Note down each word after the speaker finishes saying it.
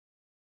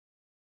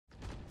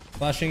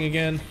Flashing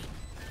again.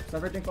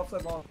 Cypher, think left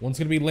side long. One's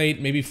gonna be late,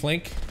 maybe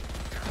flank.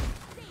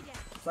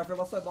 Cypher,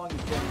 left side long.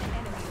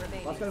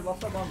 Left side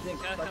long, think.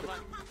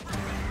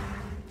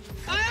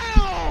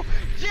 Ow!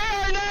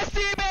 You're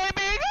nasty,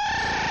 baby!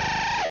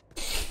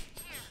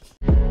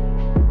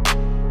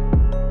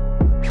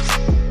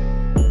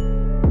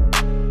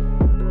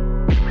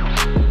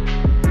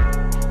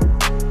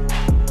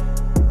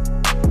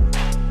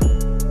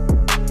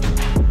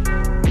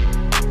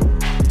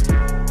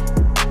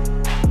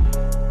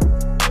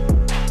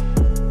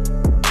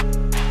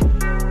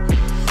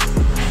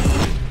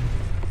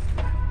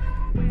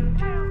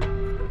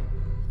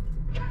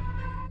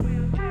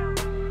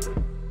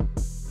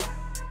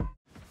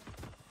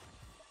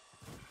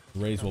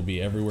 Rays will be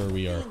everywhere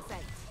we are.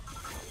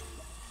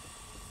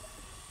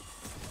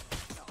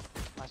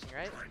 Flashing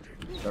right.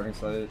 Starting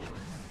side.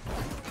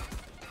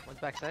 One's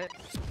back side.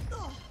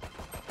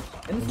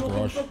 In the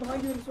Garage. smoke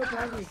behind you, in the smoke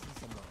behind you.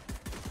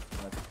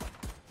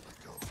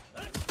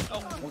 Oh,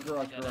 One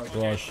garage.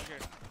 Garage.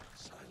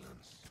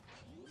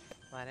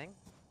 Landing.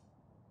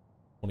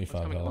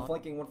 25 One health.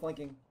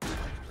 flanking.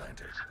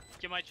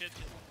 Get my chit.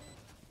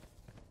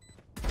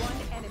 One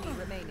enemy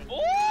remaining.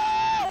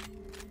 Oh!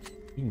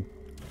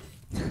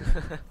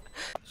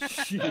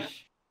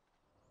 Sheesh.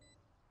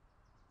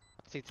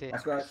 CT.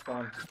 Let's go out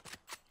spawn.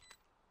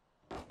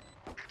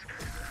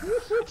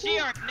 She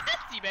are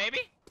nasty,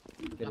 baby.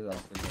 Get it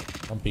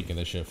off. I'm peeking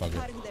this shit,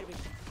 fucker.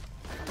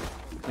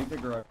 Think the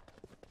garage.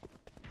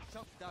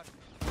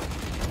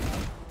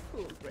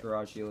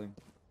 Garage healing.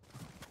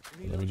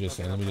 Let me just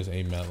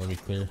aim out. Let me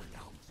clear.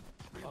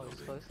 Oh,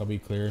 he's close. I'll be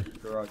clear.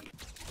 Garage.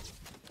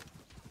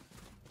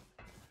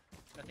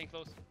 Nothing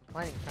close.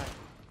 Landing front.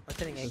 I'm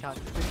sitting A couch.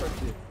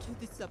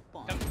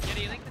 Come, get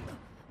healing.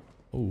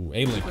 Ooh,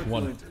 A-Link,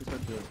 one.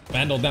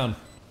 Vandal down.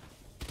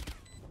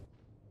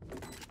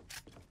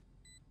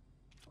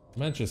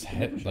 Man, just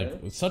head, like,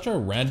 such a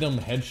random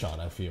headshot,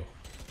 I feel.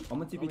 I'm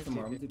gonna TP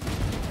tomorrow.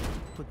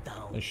 Put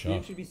down. Nice shot.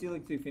 Phoenix should be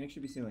ceiling too. Phoenix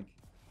should be ceiling.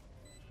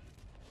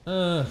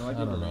 I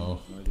don't know.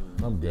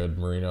 I'm good,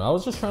 Marino. I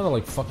was just trying to,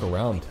 like, fuck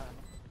around.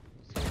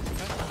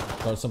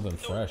 Start something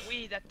fresh.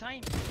 Wait, that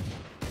time.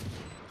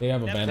 They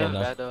have a Vandal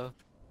now.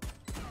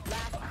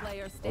 Last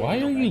player standing.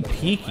 Why are you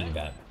peeking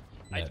that?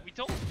 We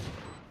told.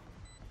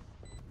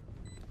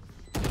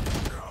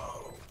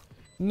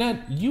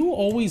 Nat, you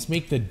always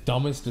make the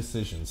dumbest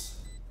decisions.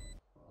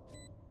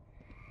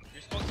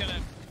 You're supposed to.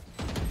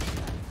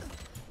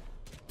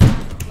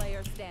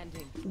 Player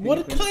standing.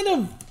 What kind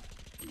of...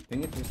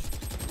 Ping it.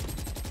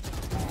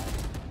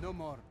 No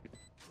more.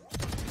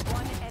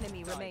 One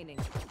enemy remaining.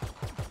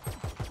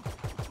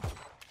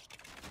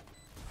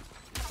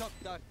 Shot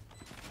that.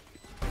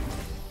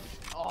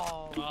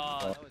 Oh,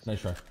 that was Nice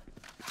try.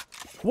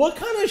 What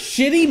kind of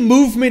shitty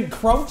movement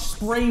crouch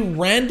spray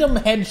random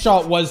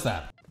headshot was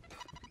that?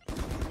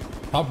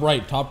 Top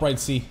right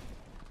C.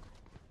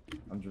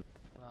 I'm just.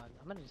 Hold on.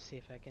 I'm gonna see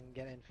if I can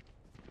get in.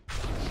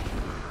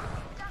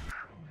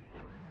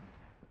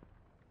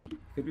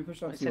 Could we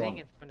push on I'm too sitting long?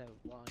 in front of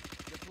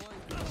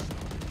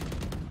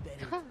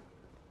one.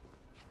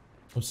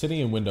 I'm sitting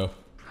in window.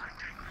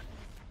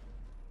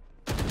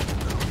 I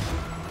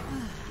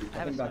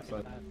have a backside.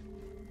 smoke.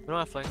 We don't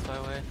have flanks, by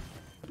the way.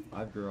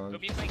 I've garage. Go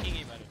be flanking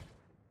A better.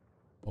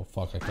 Oh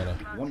fuck, I gotta...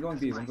 One going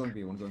B.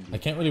 I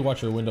can't really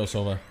watch your window,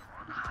 Sova.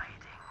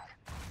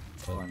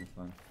 It's fine.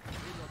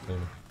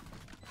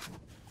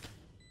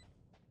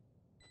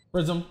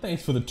 Prism,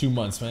 thanks for the 2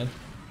 months, man.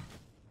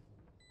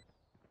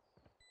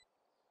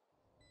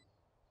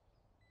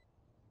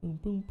 Boom,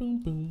 boom,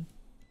 boom, boom.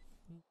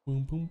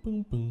 Boom, boom,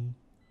 boom, boom.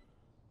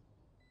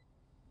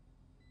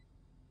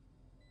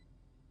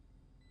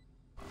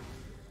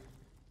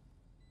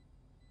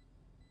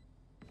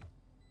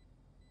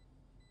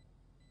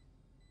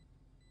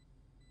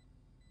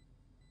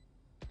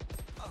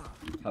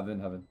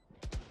 Heaven.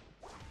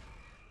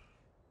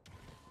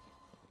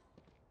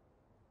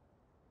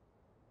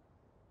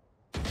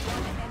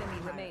 One enemy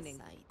remaining.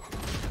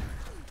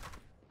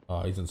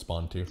 He's in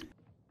spawn too.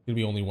 Gonna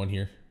be only one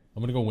here.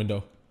 I'm gonna go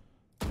window.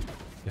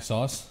 You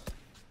saw us?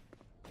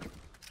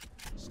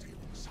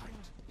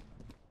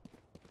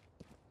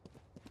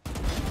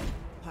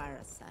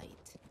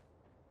 Parasite.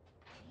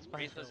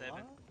 Raise was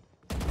heaven.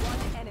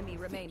 One enemy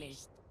remaining.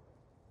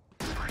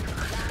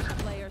 Last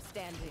player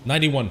standing.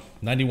 91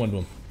 to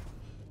him.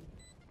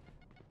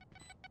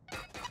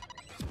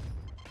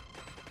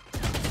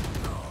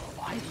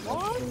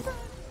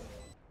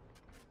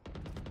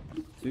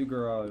 Two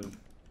garage.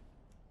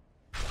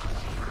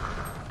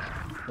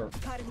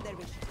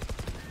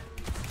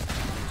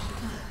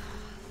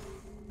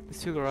 It's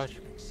two garage.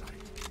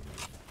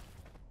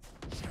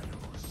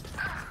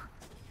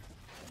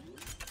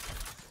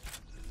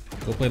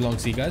 Go play long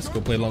C, guys. Go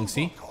play long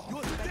C.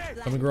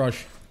 Come in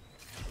garage.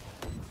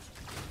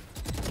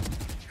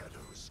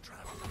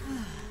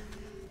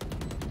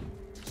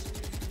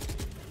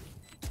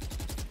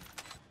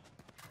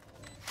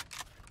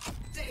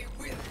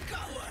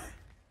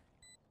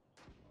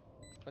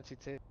 One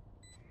CT.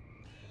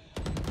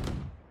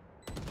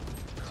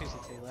 Two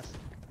CT less.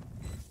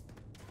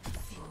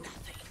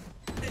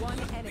 One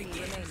enemy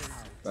remaining.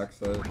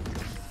 Backside.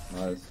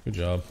 Nice. Good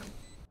job.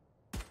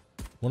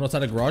 One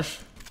outside of garage.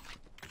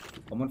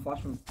 I'm gonna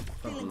flash from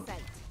front Feeling B.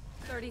 sent.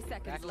 30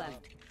 seconds left.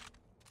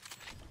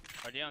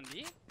 Are they on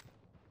B?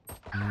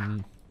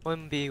 Mm,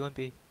 1B,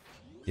 1B.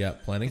 yeah,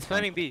 planning. He's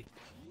planning B.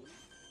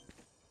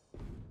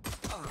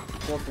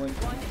 Fourth wing.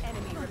 One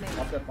enemy remaining.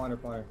 Off that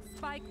fire.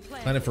 Spike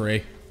Planning planted. for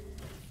A.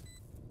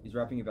 He's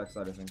wrapping you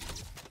backside, I think.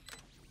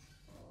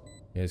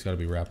 Yeah, he's got to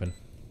be wrapping.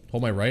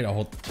 Hold my right. I'll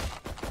hold.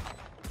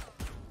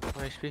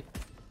 1 HP.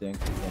 Dink.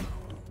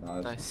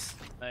 Nice. Nice.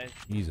 Nice.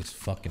 Jesus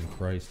fucking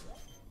Christ.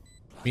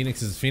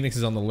 Phoenix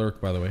is on the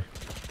lurk, by the way.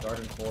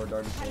 Darting forward.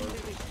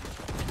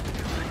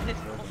 This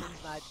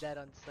woman's not dead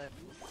on set.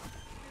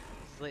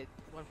 It's late.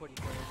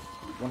 144.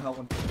 One health,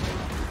 one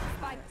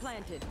Spike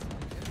planted.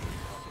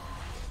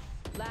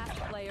 Last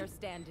player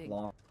standing.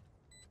 long.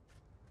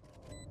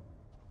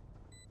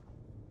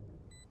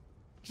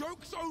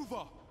 Joke's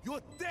over!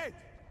 You're dead!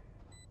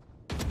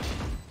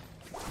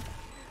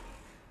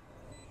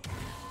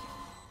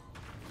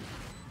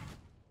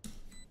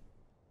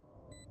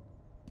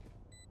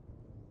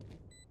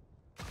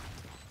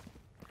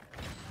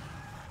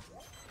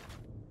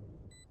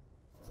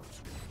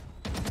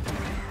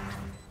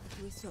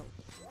 So,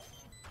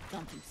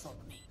 don't insult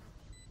me.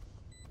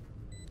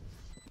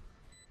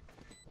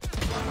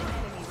 One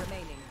enemy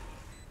remaining.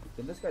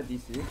 Did this guy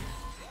DC?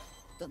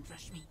 Don't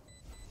rush me.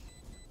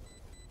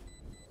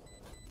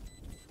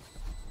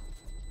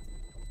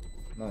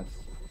 Nice.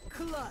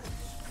 Clutch.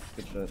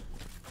 Good shit.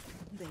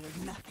 They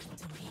are nothing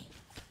to me.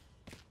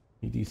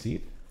 He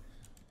DC'd?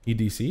 He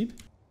DC'd?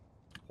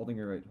 Holding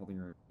your right.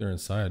 They're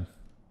inside.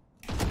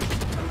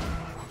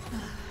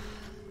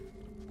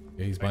 Yeah,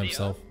 he's by Ready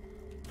himself.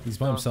 He's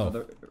by himself.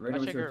 Reyna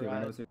was Watch here your too. Reyna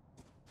right. was here.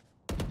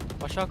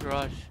 Watch out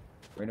garage.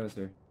 Reyna was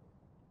here.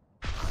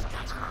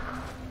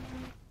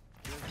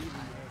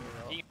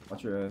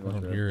 Watch your I watch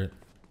don't your hear it.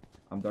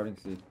 I'm darting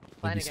C. Did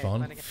Plan he again, spawn?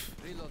 plan again.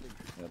 Reloading.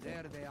 Yeah,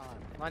 There they are.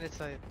 Mine is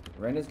side.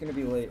 Reyna's gonna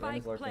be late. Spike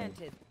Reyna's lurking.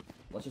 planted.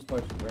 Let's just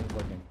push. Reyna's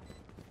lurking.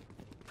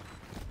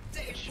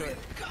 Short.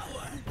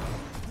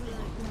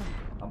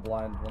 I'm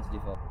blind. One's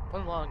default.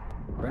 One long.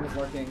 Reyna's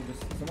lurking.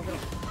 Just someone get.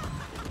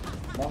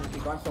 Bomb.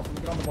 Keep by himself.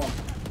 Someone get on the bomb.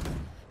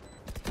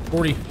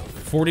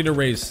 40 to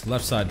raise,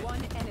 left side.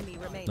 One enemy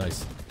remaining.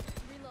 Nice.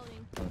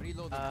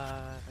 Reloading.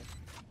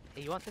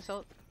 Hey, you want this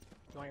ult?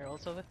 You want your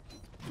ults over?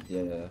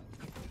 Yeah.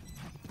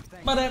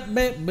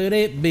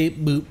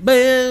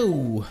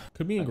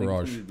 Could be in I think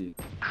garage. it's gonna be-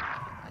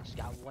 I just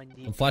got one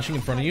D. I'm flashing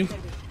in front of you.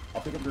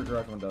 I'll pick up your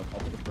garage window.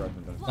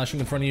 Flashing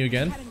in front of you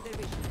again.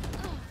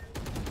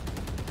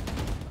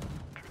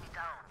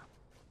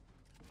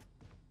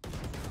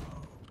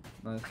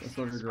 Nice. I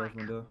still have your garage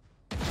window.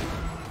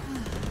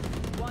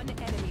 One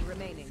enemy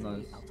remaining.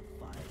 Nice.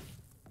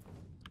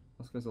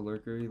 This guy's a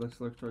lurker. He likes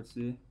to lurk towards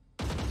C.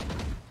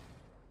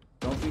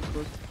 Don't be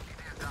close.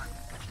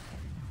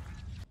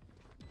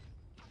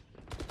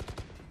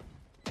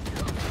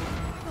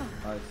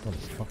 Nice.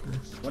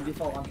 Motherfucker. One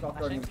default. I'm shot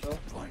guarding himself.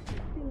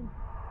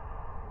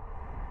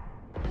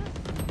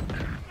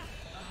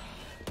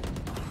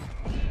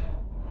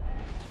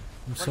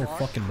 I'm so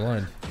fucking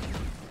blind.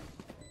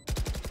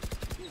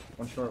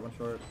 One short.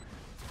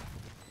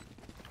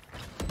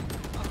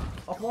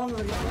 Up long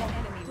already. Up long.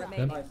 Enemy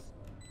remaining. Nice.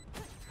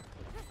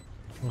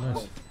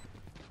 Oh,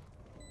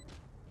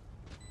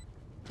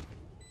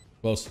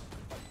 nice.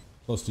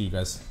 Close to you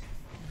guys.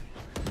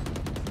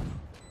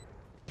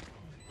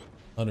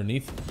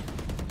 Underneath.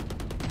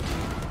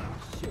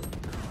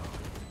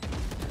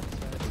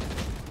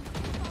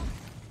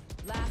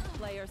 Last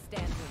player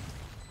standing.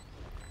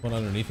 One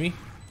underneath me.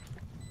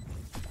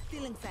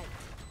 Feeling sent.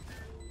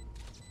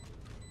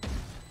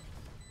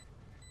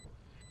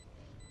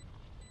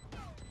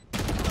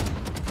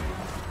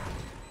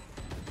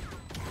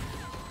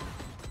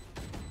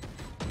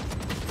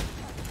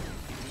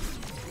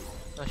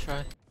 Nice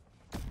try.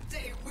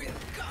 Can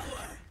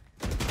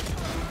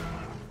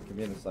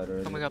be in the side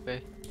already. Coming up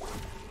A.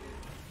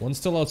 One's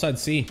still outside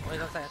C. Oh,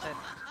 he's outside.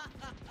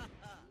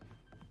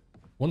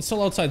 One's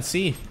still outside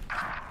C.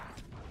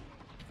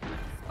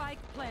 Spike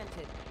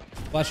planted.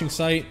 Flashing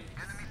sight.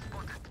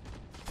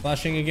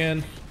 Flashing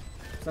again.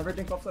 Cypher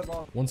dink left side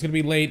long. One's gonna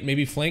be late.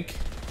 Maybe flank.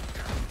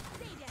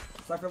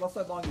 Cypher left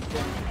side long. Dink.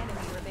 Enemy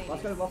remaining.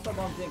 Last guy left side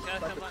long. Dink. Yeah,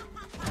 Cypher. someone.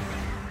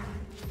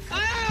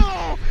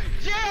 Ow!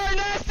 Yeah,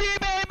 nasty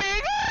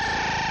baby!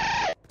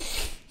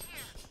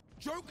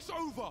 Joke's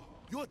over!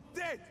 You're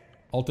dead!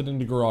 Ulted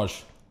into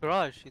garage.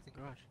 Garage. He's in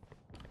garage.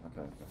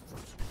 Okay.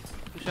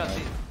 Good shot,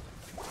 C.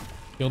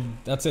 He'll,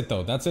 that's it though.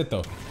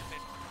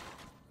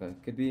 Okay.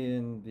 Could be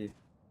in B.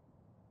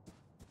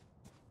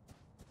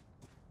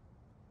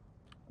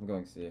 I'm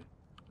going C.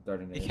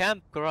 Darting He A.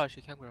 camp garage.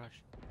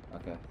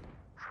 Okay.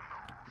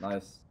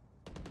 Nice.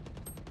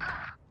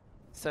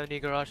 70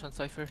 garage on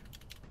Cypher.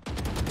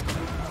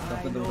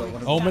 Something to the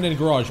one of Omen in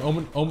garage.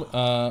 Omen. One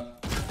enemy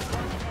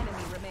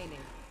remaining.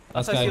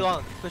 Last Outside C guy.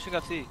 long. Pushing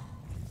up C.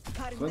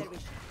 Swing.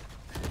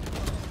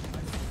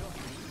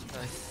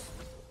 Nice.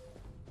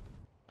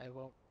 I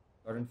won't.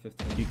 Darting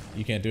 15.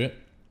 You can't do it.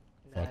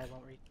 Nah, Fuck. I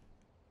won't read.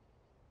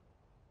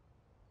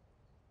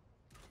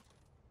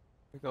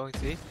 We're going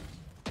C.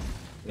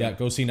 Yeah,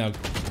 go see now.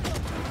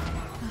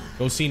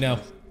 Go see now.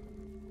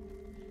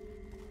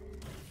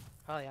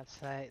 Probably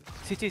outside.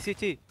 CT,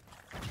 CT.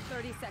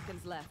 30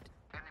 seconds left.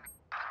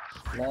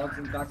 Logs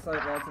and backside,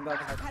 logs and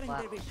backside. Cutting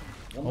their vision.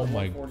 Oh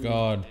my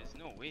god. There's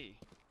no way.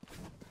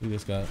 Who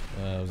this got?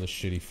 It was a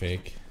shitty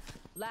fake.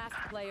 Last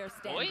player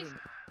standing. Boys?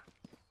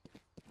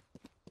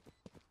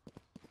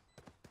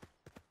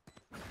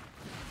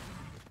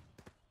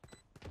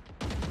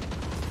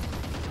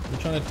 You're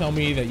trying to tell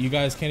me that you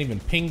guys can't even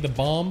ping the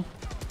bomb?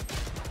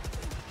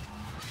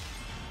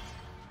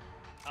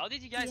 How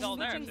did you guys all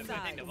there? Switching If they're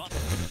sides. the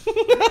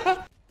bomb?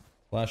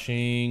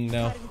 Flashing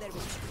now. Cutting their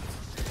vision.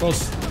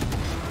 Close.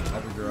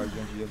 Every garage,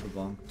 don't you have the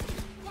bomb?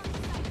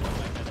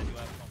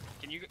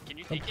 Can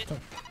you take it?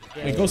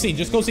 Wait, go see.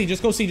 Just go see.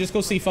 Just go see. Just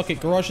go see. Fuck it.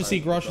 Garage to see.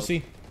 Garage to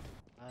see.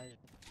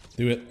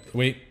 Do it.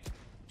 Wait.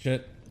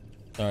 Shit.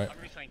 Alright. I'm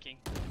reflanking.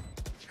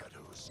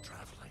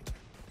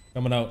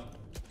 Coming out.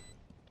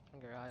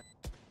 Garage.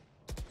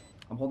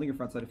 I'm holding your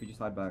front side if you just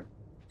hide back.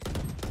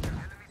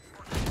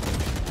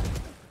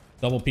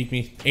 Double peek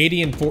me.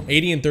 80 and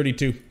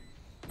 32.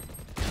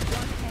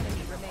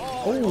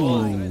 Oh.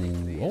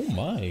 Oh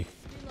my.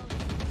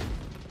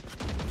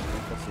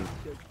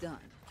 You're done.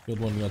 Good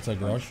one outside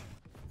garage.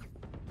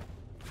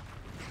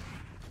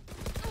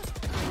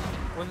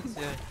 One is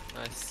yeah.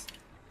 Nice.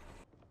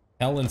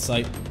 Hell in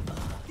sight.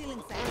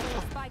 Stealing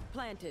sight. Spike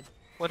planted.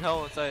 One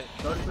hell inside.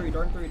 Darn three,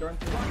 darn three, darn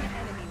three. One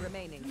enemy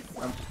remaining.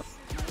 I'm My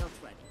ult's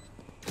ready.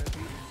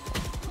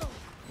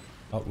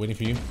 Oh, waiting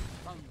for you.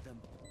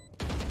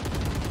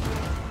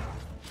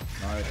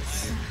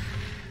 nice.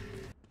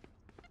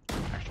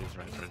 Actually, it's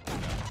right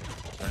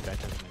back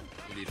to me.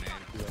 We need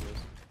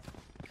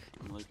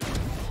Nice.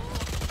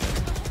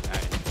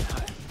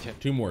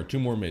 Two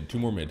more mid. Two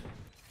more mid.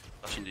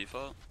 Flashing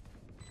default.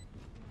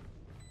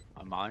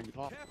 I'm mine.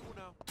 Default.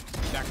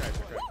 Back right.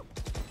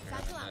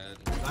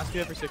 Last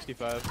year for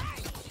 65.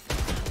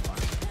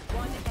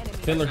 One enemy.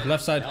 Fiddler,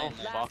 left side. Oh,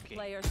 Last fucking.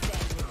 player standing.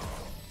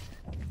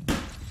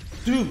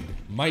 Dude,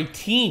 my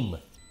team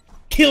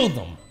killed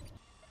them.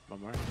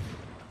 One more.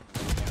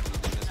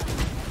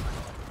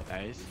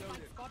 Nice.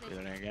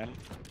 Doing it again.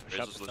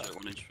 Razor's legit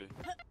 1 HP.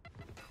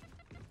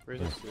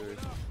 Razor's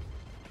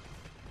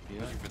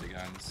Looking for the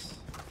guns.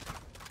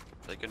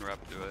 They can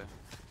wrap through it.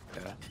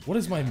 Yeah. What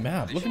is my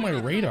map? Look at my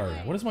radar.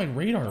 What is my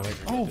radar like?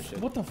 Oh,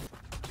 what the?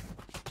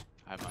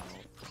 I have my ult.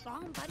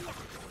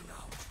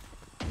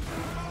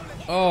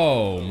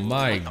 Oh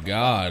my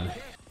god.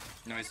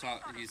 No, he's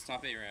top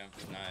 8 ramp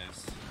with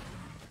knives.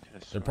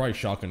 Yes. They're probably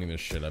shotgunning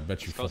this shit. I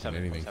bet you Go fucking 7,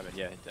 anything. 7.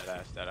 Yeah,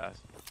 dead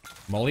ass.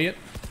 Molly it.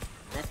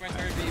 Rock my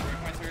third B,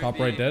 rock my third Top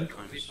B. right dead.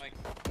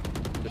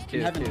 Just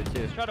two.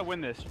 Try to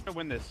win this.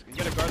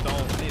 Get a guard the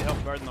ult. Need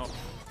help guarding the ult.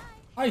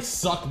 I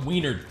suck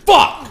wiener.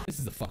 Fuck! This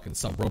is the fucking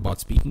sub robot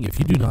speaking. If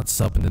you do not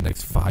sub in the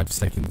next 5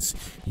 seconds,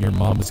 your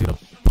mom is gonna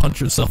punch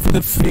herself in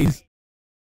the face.